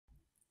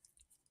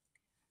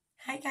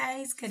Hi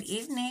guys, good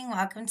evening.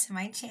 Welcome to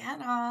my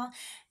channel.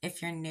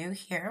 If you're new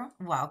here,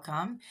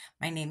 welcome.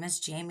 My name is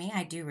Jamie.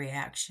 I do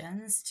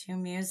reactions to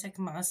music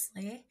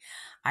mostly.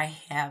 I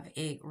have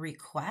a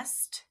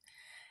request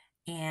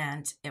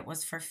and it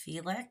was for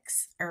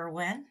Felix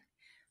Irwan.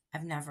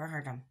 I've never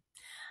heard him.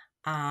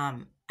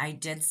 I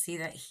did see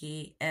that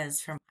he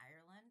is from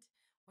Ireland,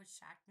 which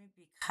shocked me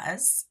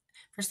because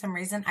for some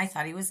reason I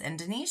thought he was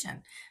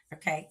Indonesian.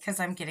 Okay, because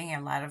I'm getting a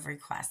lot of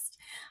requests.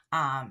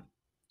 Um,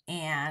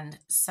 and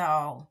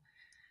so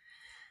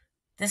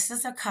this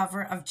is a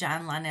cover of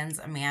John Lennon's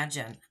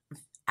Imagine.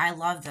 I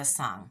love this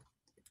song.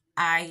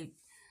 I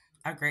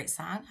a great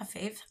song, a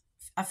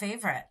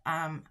favorite.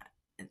 I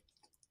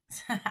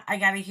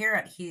got to hear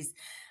it. He's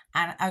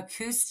on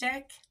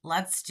acoustic.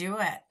 Let's do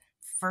it.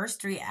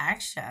 First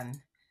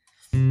reaction.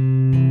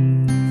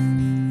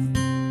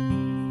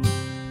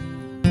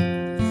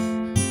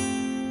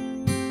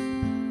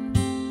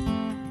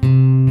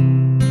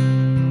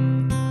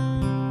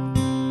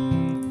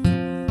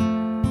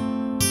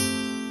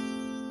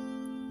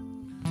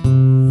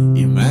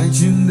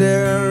 Imagine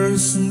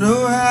there's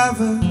no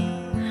heaven.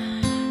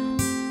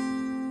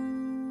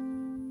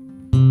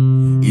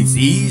 It's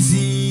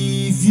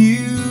easy if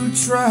you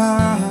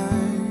try.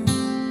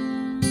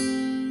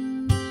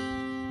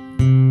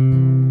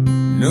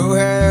 No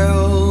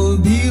hell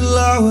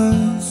below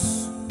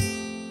us,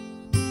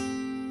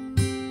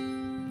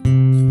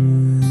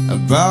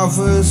 above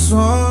us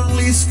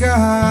only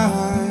sky.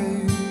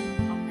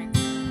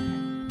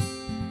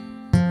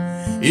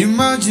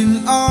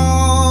 Imagine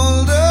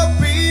all the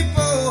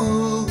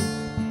people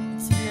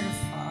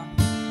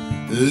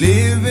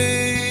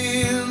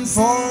living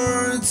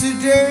for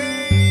today.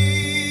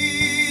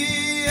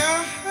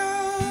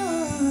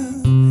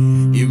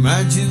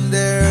 Imagine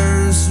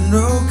there's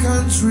no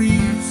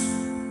countries.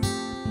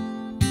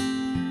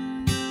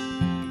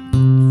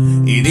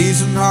 It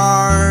isn't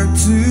hard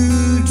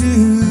to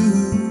do.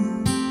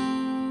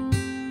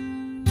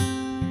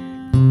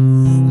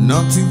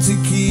 Nothing to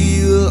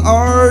kill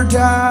or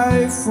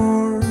die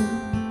for,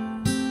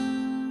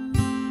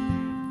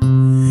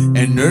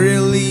 and a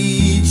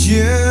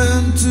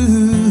religion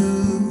too.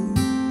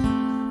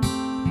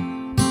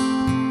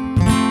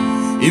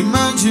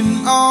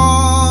 Imagine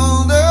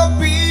all the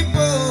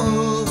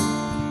people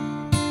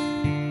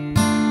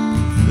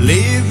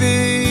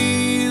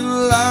living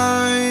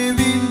life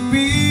in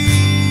peace.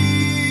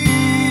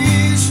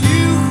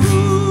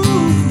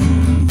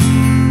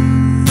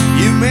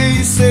 You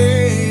may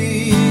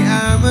say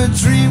I'm a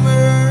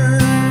dreamer,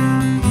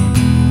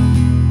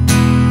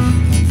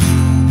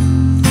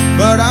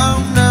 but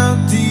I'm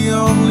not the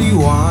only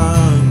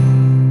one.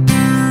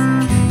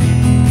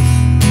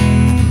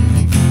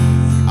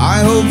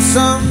 I hope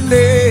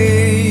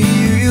someday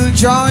you'll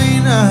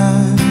join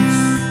us,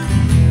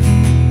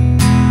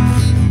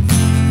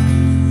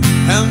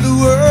 and the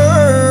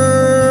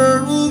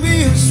world will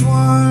be as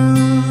one.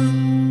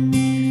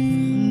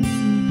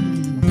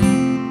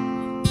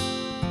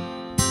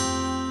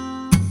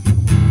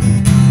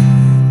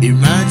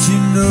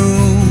 Imagine no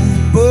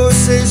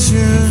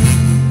possession.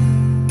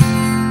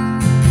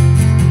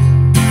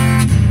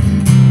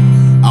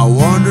 I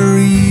wonder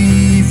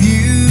if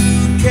you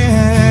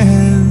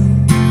can.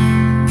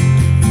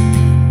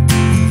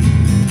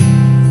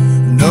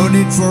 No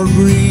need for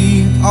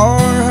greed or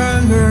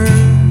hunger,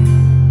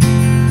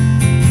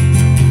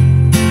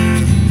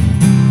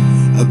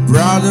 a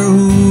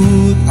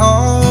brotherhood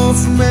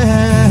of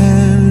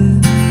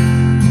man.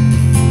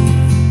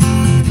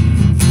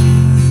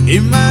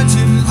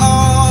 Imagine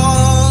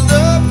all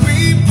the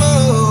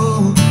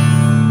people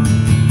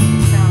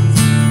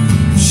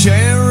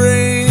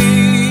sharing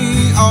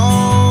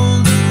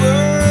all the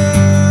world.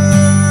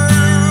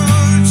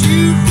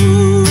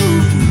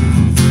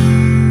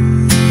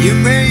 You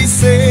may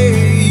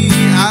say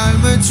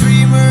I'm a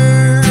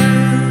dreamer,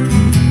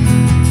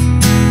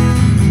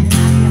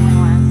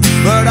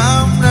 but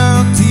I'm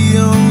not the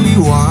only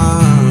one.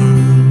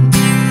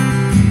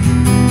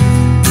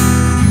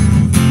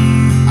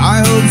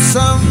 I hope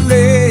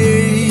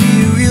someday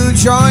you will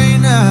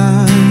join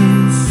us,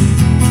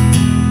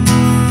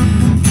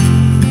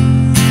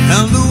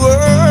 and the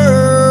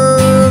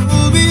world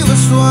will be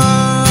as one.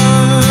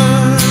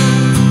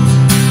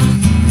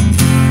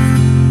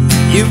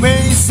 You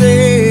may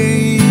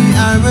say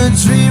I'm a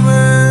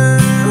dreamer,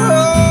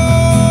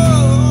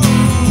 oh,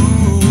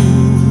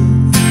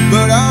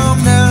 but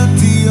I'm not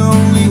the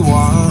only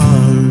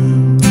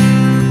one.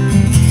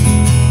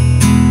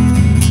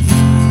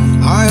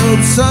 I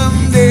hope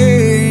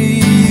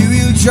someday you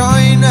will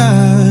join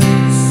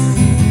us,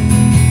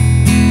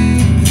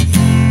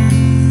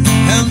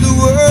 and the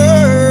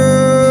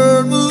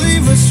world will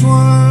leave us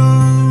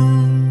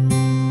one.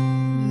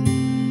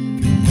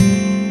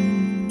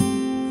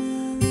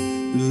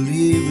 Will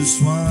leave us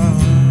one.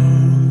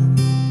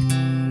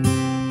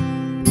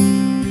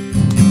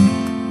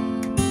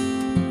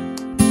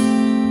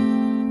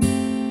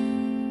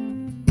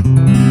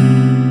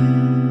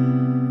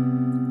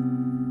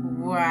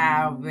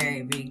 Wow,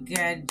 baby.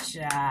 Good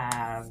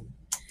job.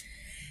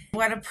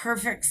 what a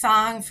perfect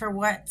song for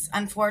what's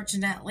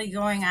unfortunately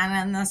going on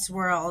in this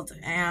world.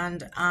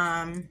 And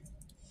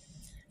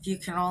you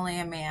can only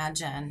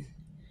imagine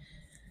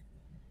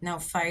no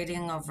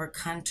fighting over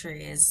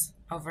countries,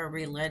 over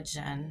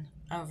religion,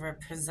 over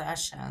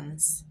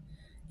possessions.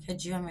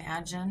 Could you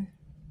imagine?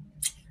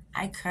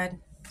 I could.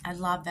 I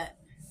love it.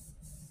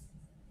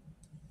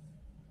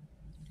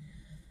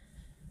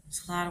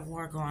 There's a lot of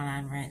war going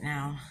on right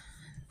now.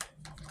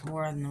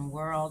 War in the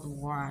world,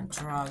 war on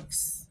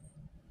drugs.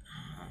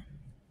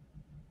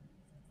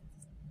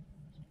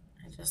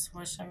 I just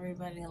wish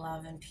everybody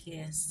love and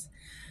peace.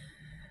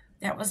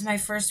 That was my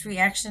first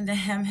reaction to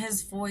him.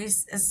 His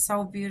voice is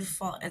so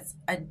beautiful. It's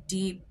a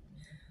deep,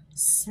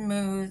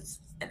 smooth,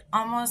 it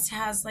almost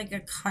has like a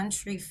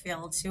country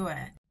feel to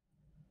it.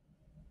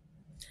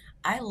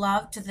 I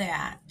loved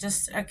that.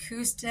 Just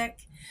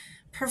acoustic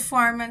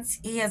performance.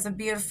 He has a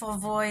beautiful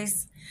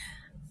voice.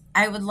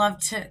 I would love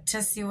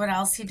to see what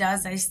else he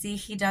does. I see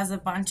he does a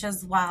bunch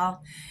as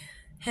well.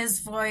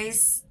 His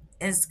voice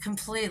is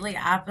completely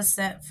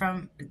opposite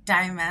from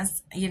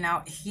Dimas. You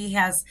know, he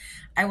has,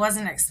 I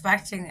wasn't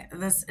expecting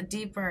this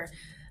deeper,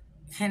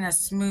 kind of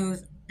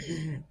smooth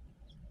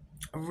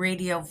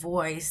radio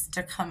voice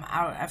to come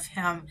out of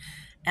him.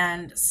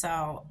 And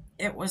so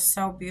it was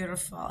so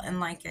beautiful. And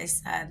like I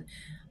said,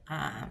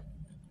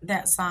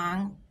 that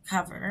song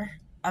cover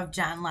of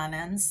John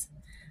Lennon's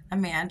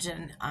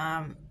Imagine,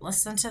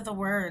 listen to the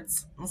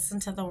words,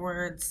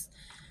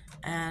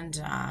 and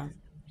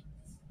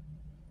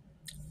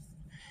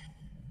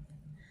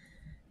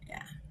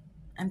yeah,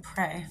 and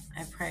pray.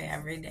 I pray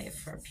every day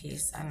for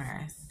peace on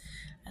earth.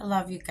 I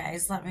love you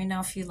guys. Let me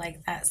know if you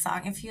like that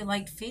song. If you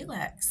liked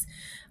Felix,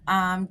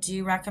 do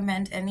you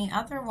recommend any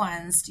other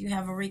ones? Do you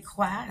have a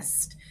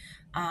request?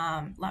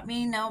 Let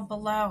me know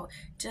below.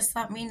 Just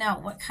let me know,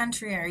 what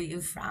country are you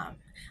from?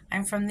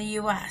 I'm from the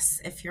US,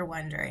 if you're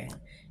wondering.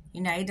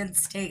 United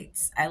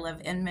States. I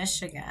live in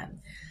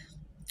Michigan.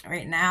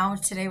 Right now,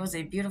 today was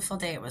a beautiful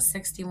day. It was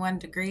 61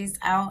 degrees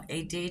out,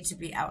 a day to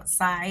be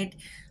outside.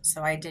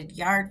 So I did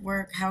yard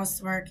work,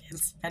 housework.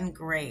 It's been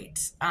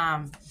great.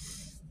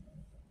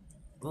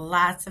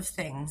 Lots of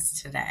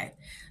things today.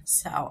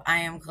 So I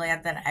am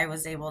glad that I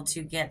was able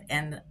to get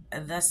in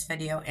this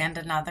video and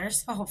another.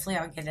 So hopefully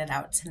I'll get it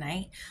out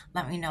tonight.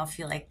 Let me know if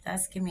you like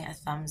this. Give me a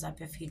thumbs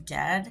up if you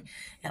did.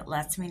 It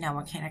lets me know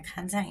what kind of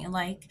content you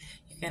like.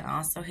 You can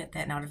also hit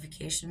that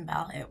notification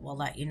bell. It will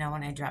let you know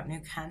when I drop new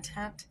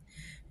content.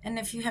 And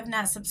if you have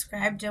not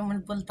subscribed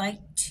and would like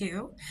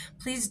to,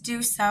 please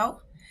do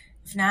so.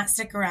 If not,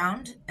 stick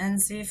around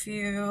and see if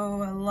you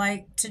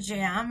like to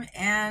jam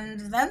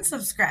and then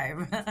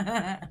subscribe.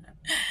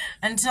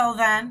 Until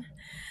then,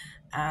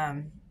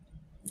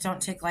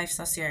 don't take life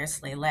so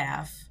seriously.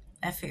 Laugh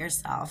at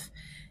yourself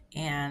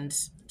and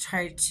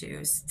try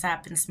to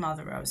stop and smell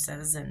the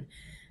roses, and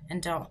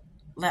don't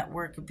let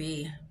work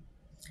be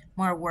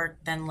more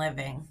work than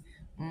living.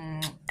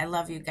 I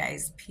love you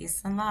guys.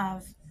 Peace and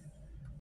love.